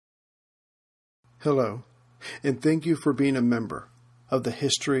Hello, and thank you for being a member of the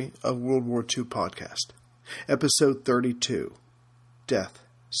History of World War II podcast, Episode 32, Death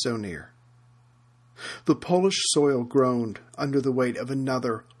So Near. The Polish soil groaned under the weight of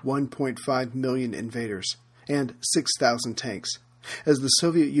another 1.5 million invaders and 6,000 tanks as the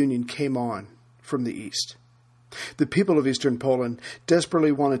Soviet Union came on from the east. The people of eastern Poland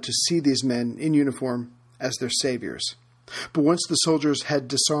desperately wanted to see these men in uniform as their saviors. But once the soldiers had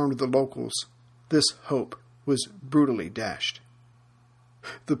disarmed the locals, this hope was brutally dashed.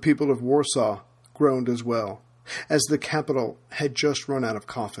 The people of Warsaw groaned as well, as the capital had just run out of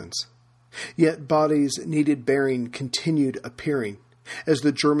coffins. Yet bodies needed burying continued appearing, as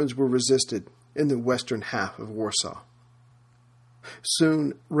the Germans were resisted in the western half of Warsaw.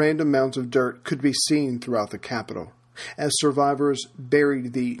 Soon, random mounds of dirt could be seen throughout the capital, as survivors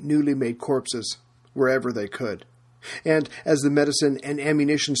buried the newly made corpses wherever they could. And as the medicine and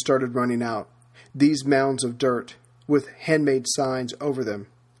ammunition started running out, these mounds of dirt, with handmade signs over them,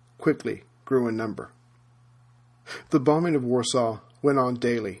 quickly grew in number. The bombing of Warsaw went on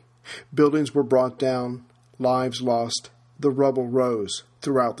daily. Buildings were brought down, lives lost, the rubble rose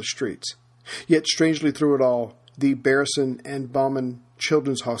throughout the streets. Yet strangely through it all, the Barrison and Baumann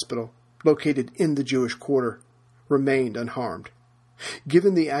Children's Hospital, located in the Jewish quarter, remained unharmed.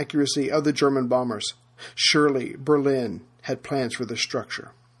 Given the accuracy of the German bombers, surely Berlin had plans for the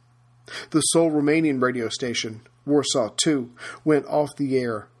structure. The sole remaining radio station, Warsaw II, went off the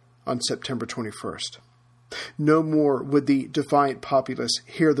air on September 21st. No more would the defiant populace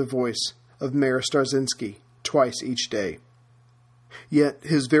hear the voice of Mayor Starzyński twice each day. Yet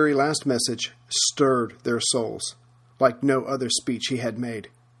his very last message stirred their souls, like no other speech he had made.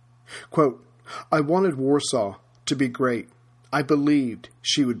 Quote, "I wanted Warsaw to be great. I believed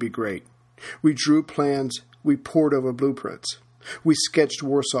she would be great. We drew plans, we pored over blueprints. We sketched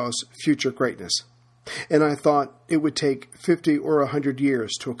Warsaw's future greatness. And I thought it would take 50 or 100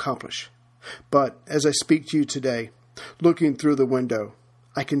 years to accomplish. But as I speak to you today, looking through the window,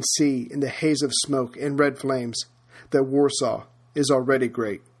 I can see in the haze of smoke and red flames that Warsaw is already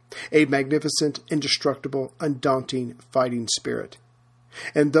great, a magnificent, indestructible, undaunting fighting spirit.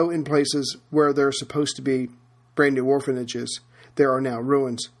 And though in places where there are supposed to be brand new orphanages, there are now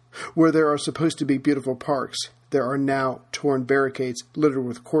ruins, where there are supposed to be beautiful parks, there are now torn barricades littered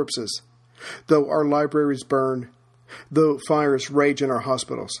with corpses. Though our libraries burn, though fires rage in our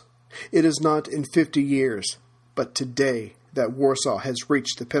hospitals, it is not in 50 years, but today that Warsaw has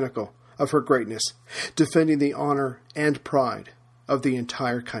reached the pinnacle of her greatness, defending the honor and pride of the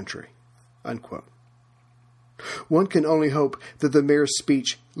entire country." Unquote. One can only hope that the mayor's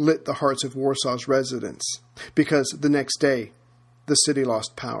speech lit the hearts of Warsaw's residents, because the next day, the city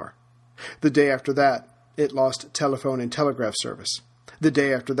lost power. The day after that, it lost telephone and telegraph service. The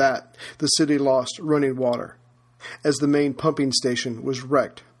day after that, the city lost running water, as the main pumping station was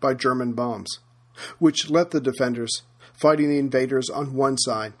wrecked by German bombs, which left the defenders fighting the invaders on one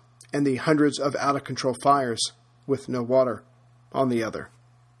side and the hundreds of out-of-control fires with no water on the other.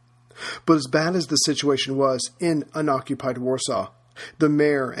 But as bad as the situation was in unoccupied Warsaw, the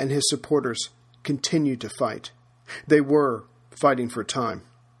mayor and his supporters continued to fight. They were fighting for time.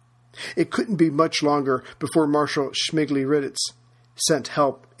 It couldn't be much longer before Marshal Śmigły-Rydzyk sent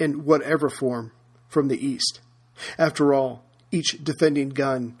help in whatever form from the east. After all, each defending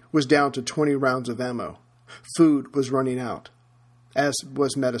gun was down to 20 rounds of ammo. Food was running out, as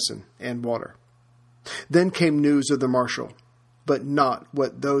was medicine and water. Then came news of the marshal, but not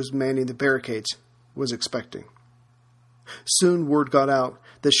what those manning the barricades was expecting. Soon word got out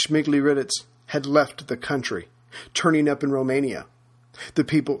that Śmigły-Rydzyk had left the country, turning up in Romania. The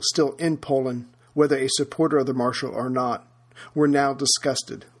people still in Poland, whether a supporter of the marshal or not, were now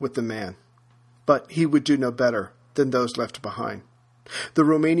disgusted with the man. But he would do no better than those left behind. The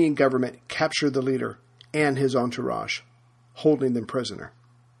Romanian government captured the leader and his entourage, holding them prisoner.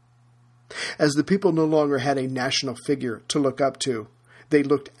 As the people no longer had a national figure to look up to, they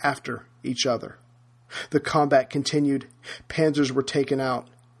looked after each other. The combat continued, panzers were taken out,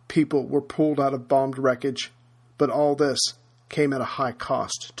 people were pulled out of bombed wreckage, but all this came at a high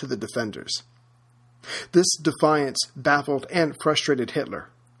cost to the defenders. This defiance baffled and frustrated Hitler.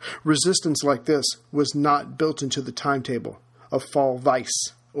 Resistance like this was not built into the timetable of Fall Weiss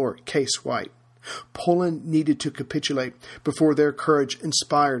or Case White. Poland needed to capitulate before their courage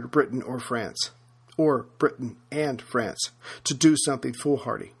inspired Britain or France, or Britain and France, to do something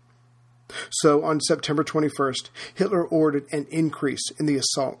foolhardy. So on September 21st, Hitler ordered an increase in the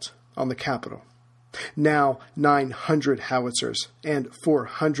assault on the capital. Now 900 howitzers and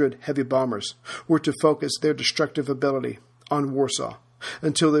 400 heavy bombers were to focus their destructive ability on Warsaw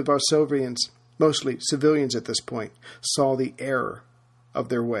until the Varsovians mostly civilians at this point, saw the error of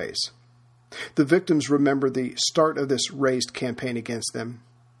their ways. The victims remember the start of this raised campaign against them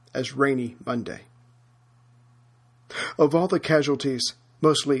as Rainy Monday. Of all the casualties,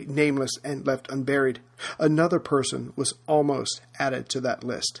 mostly nameless and left unburied, another person was almost added to that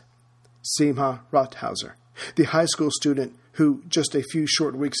list. Simha Rothhauser, the high school student who, just a few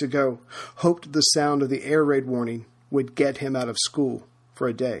short weeks ago, hoped the sound of the air raid warning would get him out of school for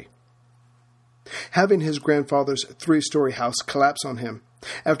a day. Having his grandfather's 3-story house collapse on him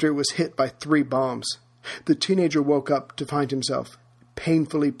after it was hit by 3 bombs, the teenager woke up to find himself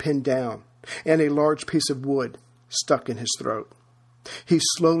painfully pinned down and a large piece of wood stuck in his throat. He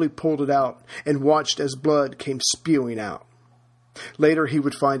slowly pulled it out and watched as blood came spewing out. Later he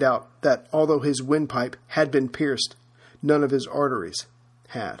would find out that although his windpipe had been pierced, none of his arteries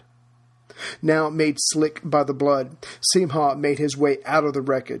had. Now made slick by the blood, Simha made his way out of the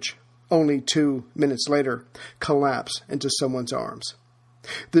wreckage, only 2 minutes later collapse into someone's arms.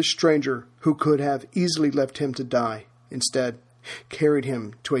 This stranger, who could have easily left him to die, instead carried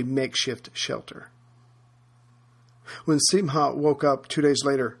him to a makeshift shelter. When Simha woke up 2 days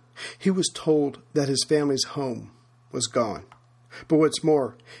later, he was told that his family's home was gone. But what's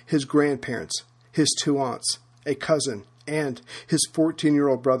more, his grandparents, his 2 aunts, a cousin, and his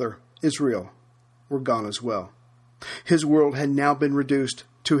 14-year-old brother, Israel, were gone as well. His world had now been reduced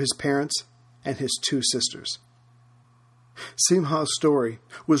to his parents and his 2 sisters. Simha's story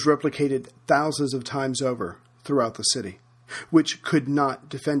was replicated thousands of times over throughout the city, which could not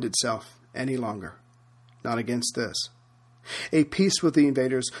defend itself any longer. Not against this. A peace with the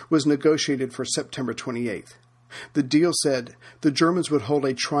invaders was negotiated for September 28th. The deal said the Germans would hold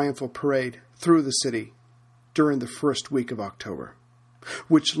a triumphal parade through the city during the first week of October,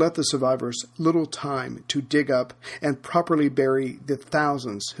 which left the survivors little time to dig up and properly bury the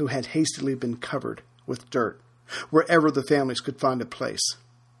thousands who had hastily been covered with dirt, wherever the families could find a place.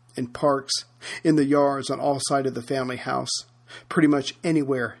 In parks, in the yards on all sides of the family house, pretty much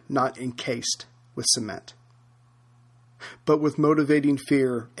anywhere not encased with cement. But with motivating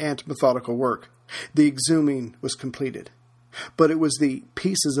fear and methodical work, the exhuming was completed. But it was the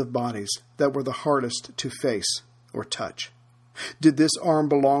pieces of bodies that were the hardest to face or touch. Did this arm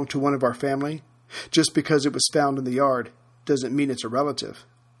belong to one of our family? Just because it was found in the yard doesn't mean it's a relative.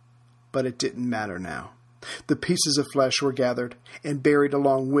 But it didn't matter now. The pieces of flesh were gathered and buried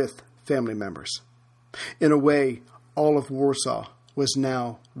along with family members. In a way, all of Warsaw was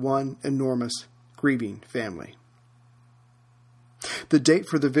now one enormous grieving family. The date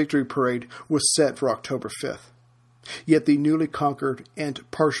for the victory parade was set for October 5th. Yet the newly conquered and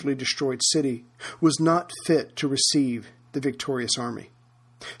partially destroyed city was not fit to receive the victorious army.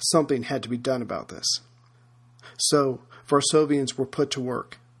 Something had to be done about this. So, Varsovians were put to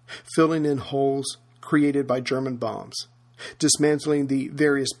work, filling in holes created by German bombs, dismantling the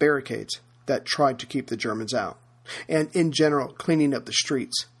various barricades that tried to keep the Germans out, and in general cleaning up the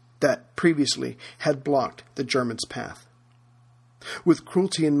streets that previously had blocked the Germans' path. With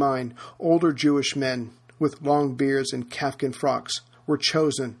cruelty in mind, older Jewish men with long beards and Kaftan frocks were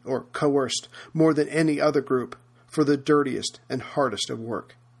chosen or coerced more than any other group for the dirtiest and hardest of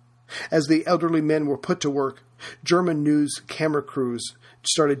work. As the elderly men were put to work, German news camera crews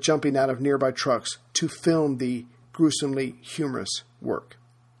started jumping out of nearby trucks to film the gruesomely humorous work.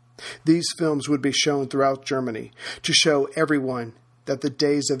 These films would be shown throughout Germany to show everyone that the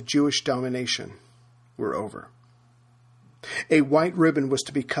days of Jewish domination were over. A white ribbon was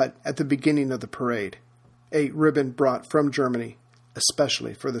to be cut at the beginning of the parade, a ribbon brought from Germany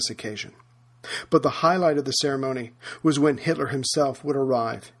especially for this occasion. But the highlight of the ceremony was when Hitler himself would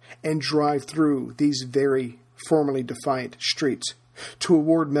arrive and drive through these very formally defiant streets to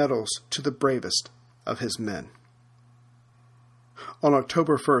award medals to the bravest of his men. On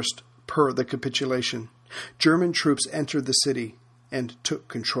October 1st, per the capitulation, German troops entered the city and took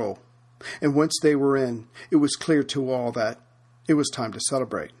control. And once they were in, it was clear to all that it was time to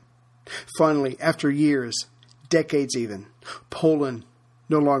celebrate. Finally, after years, decades even, Poland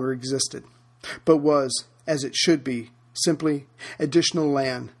no longer existed, but was, as it should be, simply additional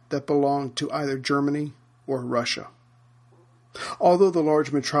land that belonged to either Germany or Russia. Although the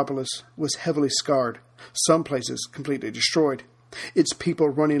large metropolis was heavily scarred, some places completely destroyed, its people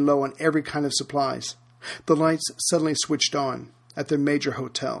running low on every kind of supplies, the lights suddenly switched on at their major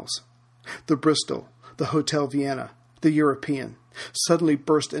hotels. The Bristol, the Hotel Vienna, the European, suddenly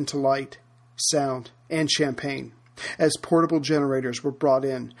burst into light, sound, and champagne, as portable generators were brought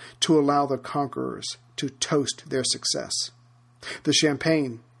in to allow the conquerors to toast their success. The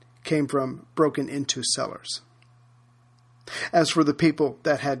champagne came from broken-into cellars. As for the people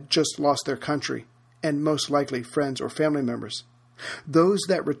that had just lost their country, and most likely friends or family members, those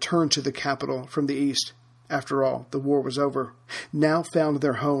that returned to the capital from the east, after all, the war was over, now found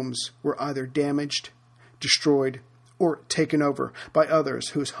their homes were either damaged, destroyed, or taken over by others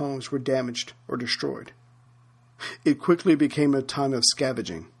whose homes were damaged or destroyed. It quickly became a time of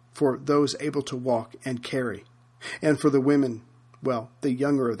scavenging for those able to walk and carry, and for the women, well, the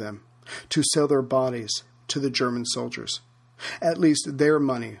younger of them, to sell their bodies to the German soldiers. At least their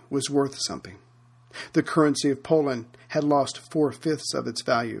money was worth something. The currency of Poland had lost 4/5 of its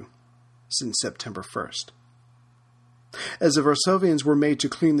value since September 1st. As the Varsovians were made to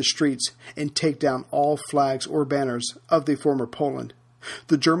clean the streets and take down all flags or banners of the former Poland,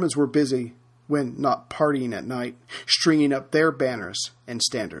 the Germans were busy, when not partying at night, stringing up their banners and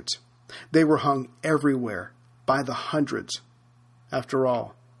standards. They were hung everywhere, by the hundreds. After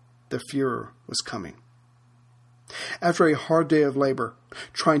all, the Fuhrer was coming. After a hard day of labor,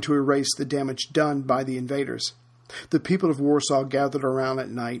 trying to erase the damage done by the invaders, the people of Warsaw gathered around at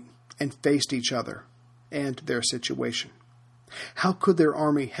night and faced each other and their situation. How could their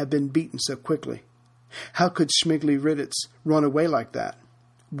army have been beaten so quickly? How could Śmigły-Rydzyk run away like that?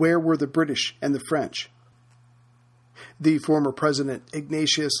 Where were the British and the French? The former president,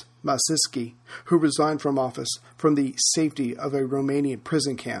 Ignatius Masiski, who resigned from office from the safety of a Romanian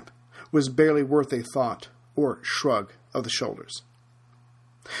prison camp, was barely worth a thought or shrug of the shoulders.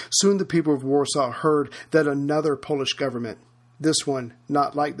 Soon the people of Warsaw heard that another Polish government, this one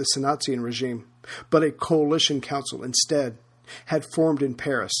not like the Sanatsian regime, but a coalition council instead, had formed in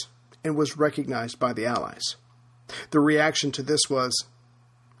Paris and was recognized by the Allies. The reaction to this was,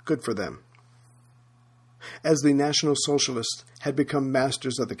 good for them. As the National Socialists had become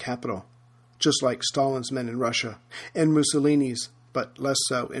masters of the capital, just like Stalin's men in Russia, and Mussolini's, but less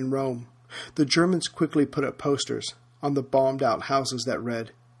so, in Rome, the Germans quickly put up posters on the bombed-out houses that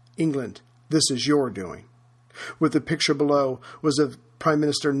read, "England, this is your doing," with the picture below was of Prime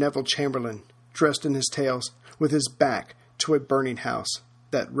Minister Neville Chamberlain, dressed in his tails, with his back to a burning house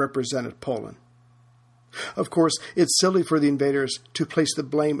that represented Poland. Of course, it's silly for the invaders to place the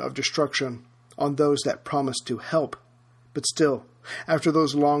blame of destruction on those that promised to help, but still, after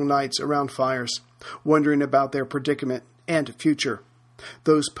those long nights around fires, wondering about their predicament and future,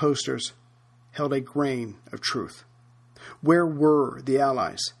 those posters held a grain of truth. Where were the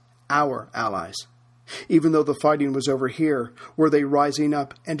Allies, our Allies? Even though the fighting was over here, were they rising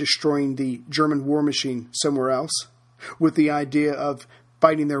up and destroying the German war machine somewhere else, with the idea of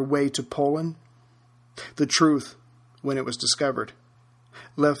fighting their way to Poland? The truth, when it was discovered,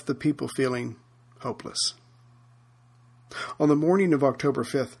 left the people feeling hopeless. On the morning of October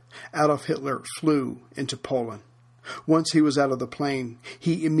 5th, Adolf Hitler flew into Poland. Once he was out of the plane,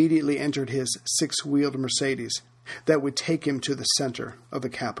 he immediately entered his six-wheeled Mercedes that would take him to the center of the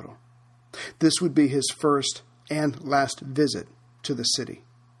capital. This would be his first and last visit to the city.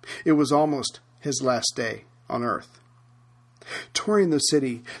 It was almost his last day on Earth. Touring the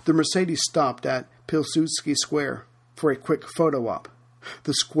city, the Mercedes stopped at Pilsudski Square for a quick photo op.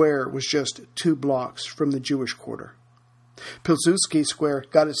 The square was just 2 blocks from the Jewish quarter. Pilsudski Square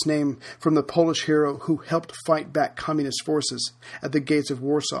got its name from the Polish hero who helped fight back communist forces at the gates of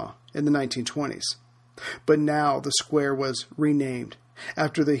Warsaw in the 1920s. But now the square was renamed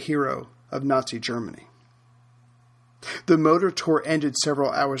after the hero of Nazi Germany. The motor tour ended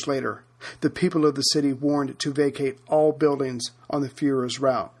several hours later. The people of the city warned to vacate all buildings on the Führer's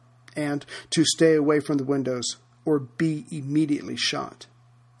route and to stay away from the windows or be immediately shot.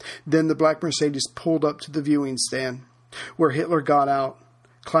 Then the black Mercedes pulled up to the viewing stand, where Hitler got out,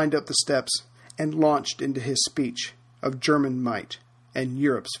 climbed up the steps, and launched into his speech of German might and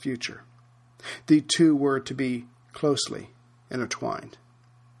Europe's future. The two were to be closely intertwined.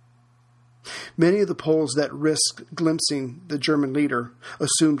 Many of the Poles that risked glimpsing the German leader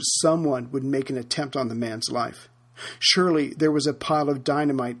assumed someone would make an attempt on the man's life. Surely there was a pile of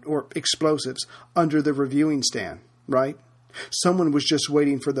dynamite or explosives under the reviewing stand, right? Someone was just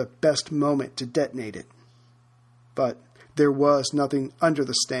waiting for the best moment to detonate it. But there was nothing under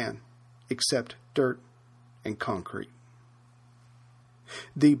the stand except dirt and concrete.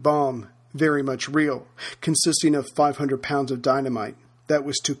 The bomb, very much real, consisting of 500 pounds of dynamite that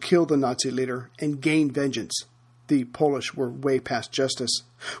was to kill the Nazi leader and gain vengeance, the Polish were way past justice,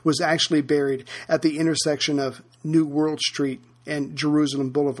 was actually buried at the intersection of New World Street and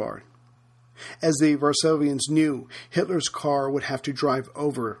Jerusalem Boulevard. As the Varsovians knew, Hitler's car would have to drive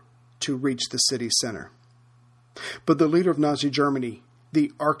over to reach the city center. But the leader of Nazi Germany,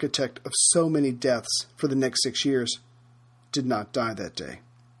 the architect of so many deaths for the next 6 years, did not die that day.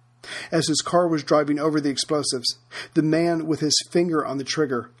 As his car was driving over the explosives, the man with his finger on the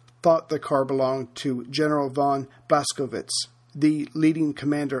trigger thought the car belonged to General von Blaskowitz, the leading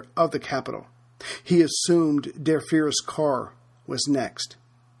commander of the capital. He assumed Der Führer's car was next.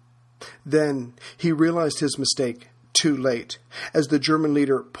 Then he realized his mistake too late, as the German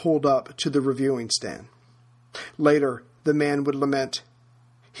leader pulled up to the reviewing stand. Later, the man would lament,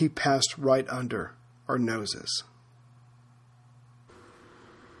 "He passed right under our noses."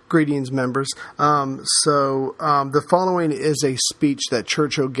 Greetings, members. The following is a speech that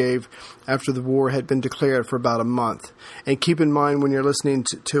Churchill gave after the war had been declared for about a month. And keep in mind when you're listening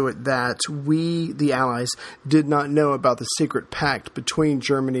to it that we, the Allies, did not know about the secret pact between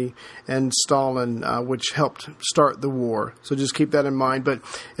Germany and Stalin, which helped start the war. So just keep that in mind. But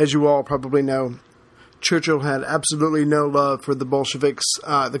as you all probably know, Churchill had absolutely no love for the Bolsheviks,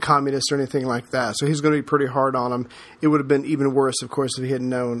 the communists, or anything like that. So he's going to be pretty hard on them. It would have been even worse, of course, if he had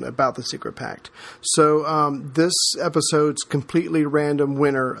known about the secret pact. So this episode's completely random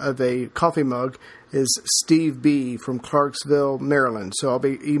winner of a coffee mug is Steve B. from Clarksville, Maryland. So I'll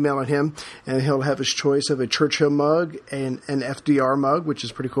be emailing him, and he'll have his choice of a Churchill mug and an FDR mug, which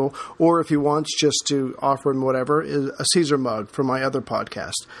is pretty cool. Or if he wants just to offer him whatever, is a Caesar mug from my other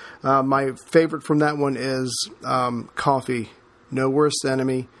podcast. My favorite from that one is coffee, no worse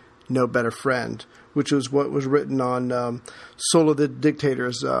enemy, no better friend, which was what was written on Sulla the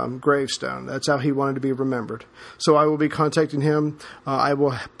Dictator's gravestone. That's how he wanted to be remembered. So I will be contacting him. I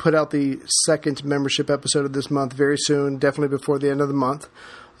will put out the second membership episode of this month very soon, definitely before the end of the month.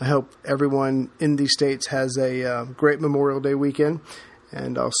 I hope everyone in these states has a great Memorial Day weekend,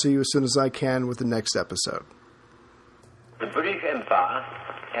 and I'll see you as soon as I can with the next episode. The British Empire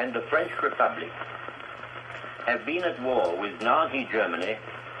and the French Republic have been at war with Nazi Germany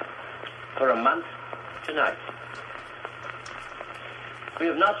for a month tonight. We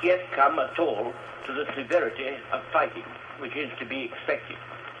have not yet come at all to the severity of fighting, which is to be expected.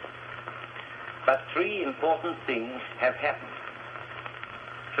 But three important things have happened.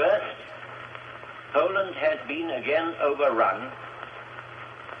 First, Poland has been again overrun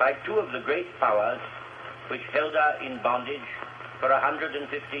by two of the great powers which held her in bondage for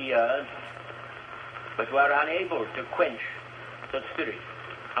 150 years, but were unable to quench the spirit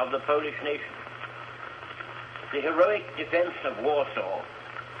of the Polish nation. The heroic defense of Warsaw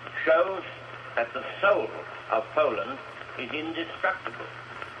shows that the soul of Poland is indestructible,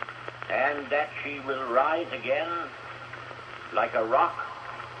 and that she will rise again like a rock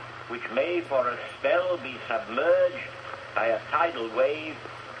which may for a spell be submerged by a tidal wave,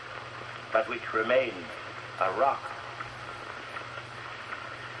 but which remains a rock.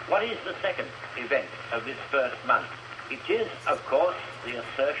 What is the second event of this first month? It is, of course, the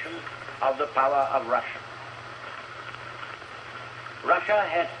assertion of the power of Russia. Russia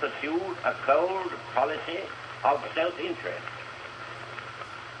has pursued a cold policy of self-interest.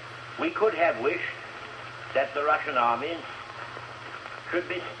 We could have wished that the Russian armies should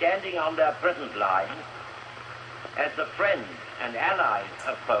be standing on their present line as the friends and allies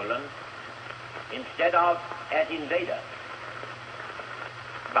of Poland instead of as invaders.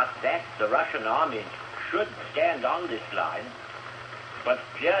 But that the Russian armies should stand on this line was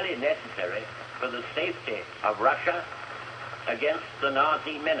clearly necessary for the safety of Russia against the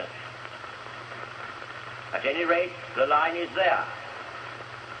Nazi menace. At any rate, the line is there,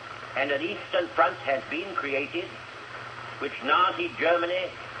 and an eastern front has been created which Nazi Germany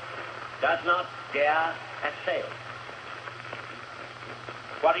does not dare assail.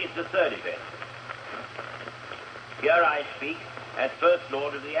 What is the third event? Here I speak as First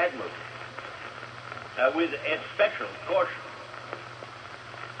Lord of the Admiralty, with especial caution.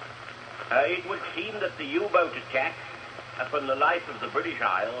 It would seem that the U-boat attack upon the life of the British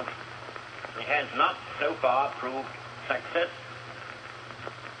Isles has not so far proved success.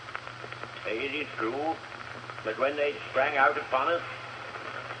 It is true that when they sprang out upon us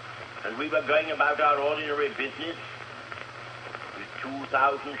and we were going about our ordinary business with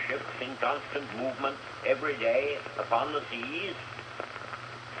 2,000 ships in constant movement every day upon the seas,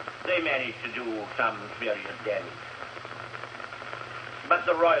 they managed to do some serious damage. But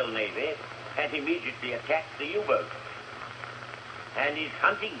the Royal Navy has immediately attacked the U-boats and is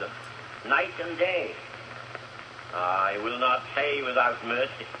hunting them night and day. I will not say without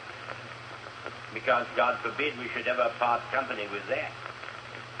mercy, because God forbid we should ever part company with that.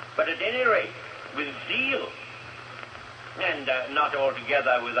 But at any rate, with zeal, and not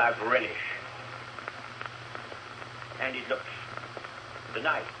altogether without relish. And it looks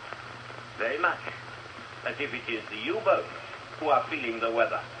tonight very much as if it is the U-boats who are feeling the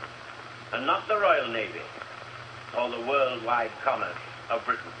weather, and not the Royal Navy or the worldwide commerce of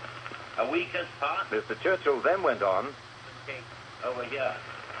Britain. A week has passed. Mr. Churchill then went on. Take over here.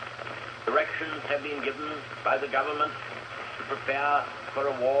 Directions have been given by the government to prepare for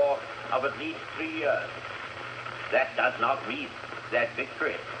a war of at least 3 years. That does not mean that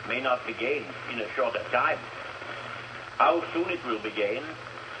victory may not be gained in a shorter time. How soon it will be gained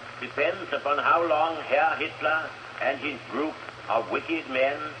depends upon how long Herr Hitler and his group of wicked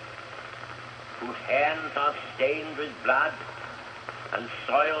men, whose hands are stained with blood and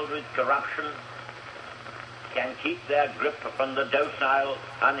soiled with corruption, can keep their grip upon the docile,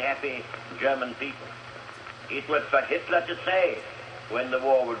 unhappy German people. It was for Hitler to say when the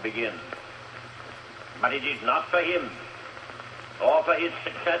war would begin, but it is not for him or for his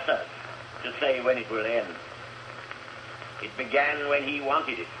successors to say when it will end. It began when he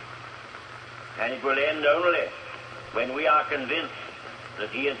wanted it, and it will end only when we are convinced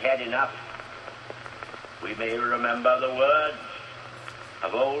that he has had enough. We may remember the words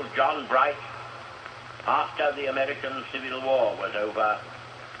of old John Bright after the American Civil War was over,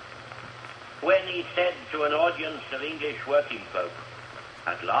 when he said to an audience of English working folk,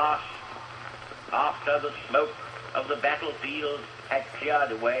 "At last, after the smoke of the battlefield had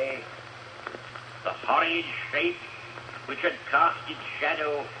cleared away, the horrid shape which had cast its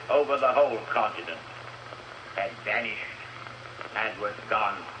shadow over the whole continent had vanished and was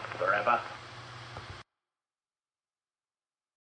gone forever."